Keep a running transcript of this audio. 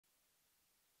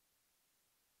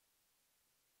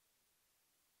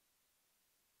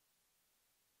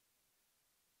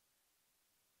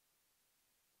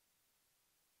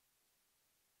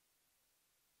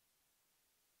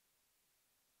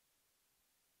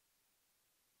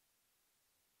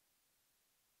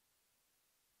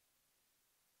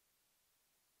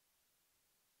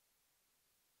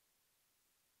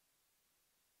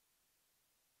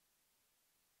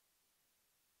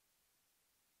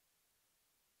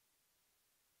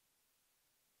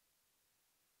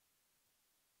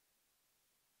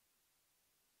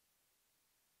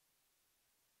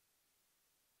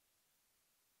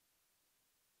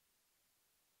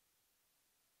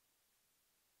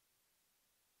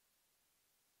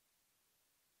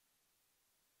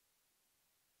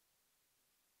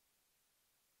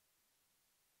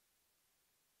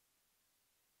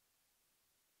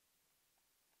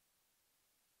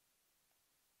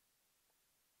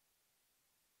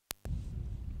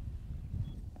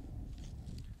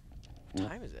What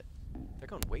time is it? They're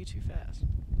going way too fast.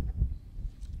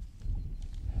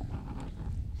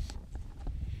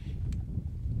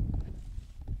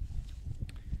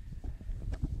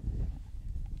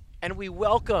 And we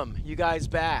welcome you guys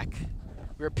back.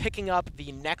 We're picking up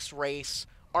the next race,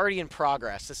 already in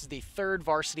progress. This is the third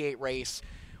Varsity 8 race.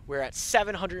 We're at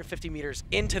 750 meters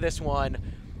into this one.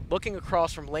 Looking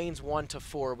across from lanes 1 to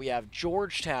 4, we have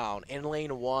Georgetown in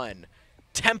lane 1,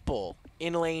 Temple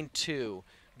in lane 2,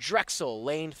 Drexel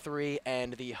lane 3,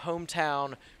 and the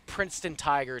hometown Princeton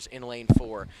Tigers in lane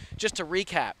 4. Just to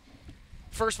recap,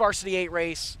 first Varsity 8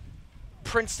 race,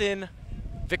 Princeton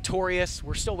victorious.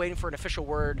 We're still waiting for an official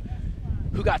word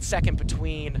who got second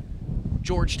between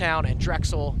Georgetown and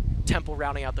Drexel, Temple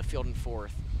rounding out the field in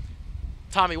fourth.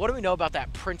 Tommy, what do we know about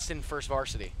that Princeton first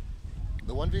varsity?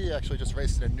 The 1V actually just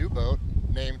raced in a new boat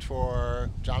named for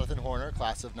Jonathan Horner,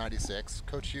 class of '96,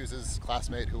 Coach Hughes'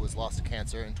 classmate who was lost to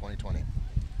cancer in 2020.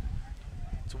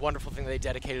 It's a wonderful thing that they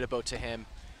dedicated a boat to him,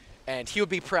 and he would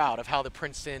be proud of how the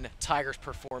Princeton Tigers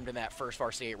performed in that first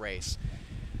Varsity 8 race.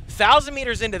 1,000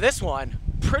 meters into this one,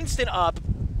 Princeton up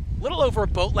a little over a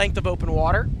boat length of open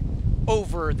water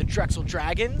over the Drexel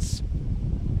Dragons.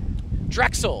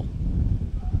 Drexel,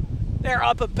 they're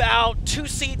up about 2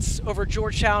 seats over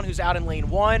Georgetown, who's out in lane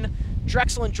 1.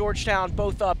 Drexel and Georgetown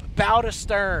both up bow to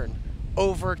stern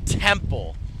over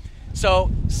Temple.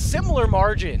 So similar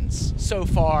margins so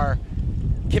far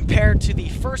compared to the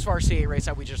first Varsity 8 race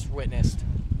that we just witnessed.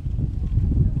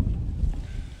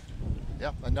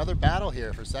 Yeah, another battle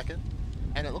here for second.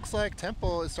 And it looks like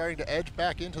Temple is starting to edge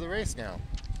back into the race now.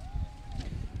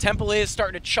 Temple is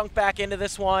starting to chunk back into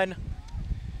this one.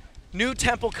 New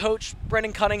Temple coach,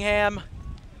 Brendan Cunningham,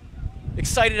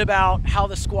 excited about how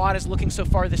the squad is looking so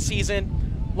far this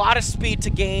season. A lot of speed to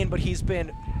gain, but he's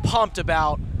been pumped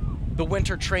about the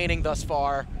winter training thus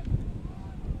far.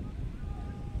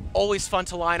 Always fun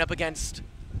to line up against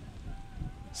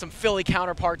some Philly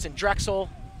counterparts in Drexel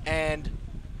and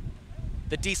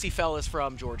the DC fellas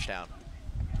from Georgetown.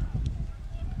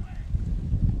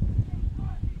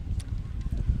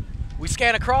 We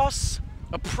scan across,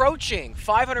 approaching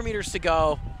 500 meters to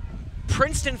go.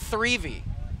 Princeton 3V.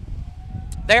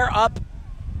 They're up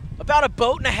about a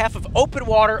boat and a half of open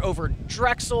water over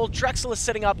Drexel. Drexel is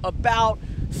sitting up about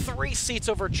 3 seats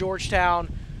over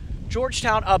Georgetown.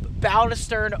 Georgetown up bow to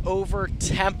stern over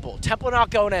Temple. Temple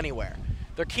not going anywhere.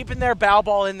 They're keeping their bow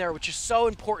ball in there, which is so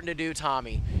important to do,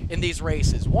 Tommy, in these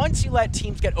races. Once you let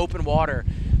teams get open water,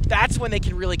 that's when they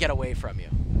can really get away from you.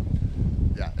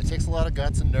 Yeah, it takes a lot of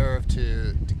guts and nerve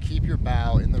to keep your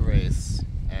bow in the race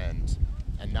and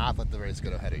not let the race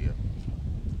get ahead of you.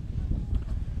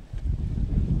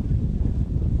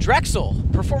 Drexel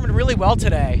performing really well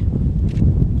today.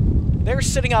 They're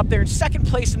sitting up there in second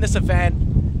place in this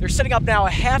event. They're sitting up now a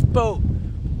half boat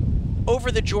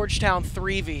over the Georgetown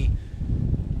 3V.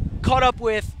 Caught up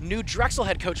with new Drexel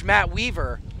head coach Matt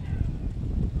Weaver.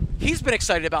 He's been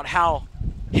excited about how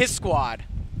his squad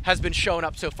has been showing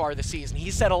up so far this season. He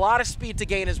said a lot of speed to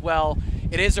gain as well.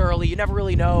 It is early. You never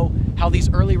really know how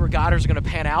these early regattas are going to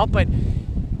pan out, but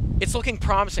it's looking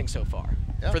promising so far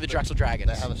for the Drexel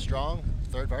Dragons. They have a strong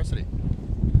third varsity.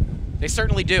 They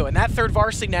certainly do, and that third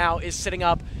varsity now is sitting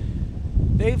up.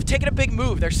 They've taken a big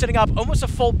move. They're sitting up almost a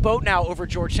full boat now over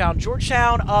Georgetown.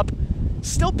 Georgetown up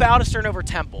still bow to stern over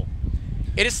Temple.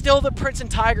 It is still the Princeton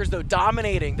Tigers, though,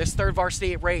 dominating this third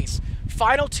Varsity 8 race.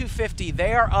 Final 250,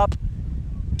 they are up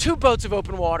 2 boats of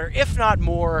open water, if not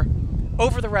more,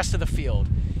 over the rest of the field.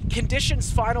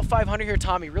 Conditions final 500 here,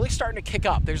 Tommy, really starting to kick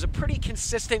up. There's a pretty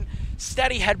consistent,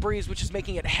 steady head breeze, which is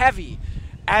making it heavy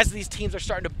as these teams are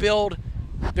starting to build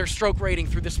their stroke rating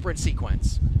through the sprint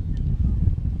sequence.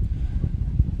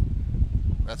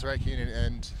 That's right, Keenan.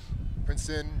 And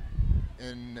Princeton,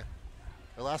 in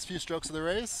the last few strokes of the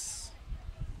race,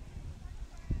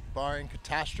 barring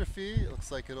catastrophe, it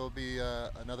looks like it'll be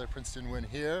another Princeton win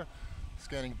here.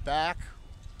 Scanning back,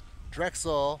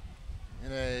 Drexel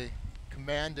in a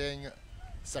commanding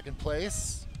second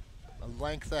place, a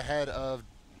length ahead of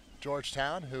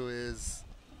Georgetown, who is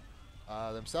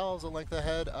themselves a length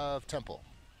ahead of Temple.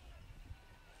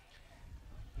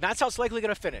 That's how it's likely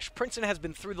going to finish. Princeton has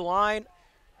been through the line.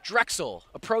 Drexel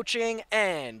approaching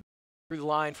and through the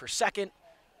line for second.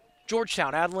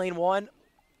 Georgetown out in lane 1.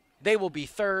 They will be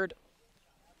third.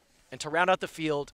 And to round out the field,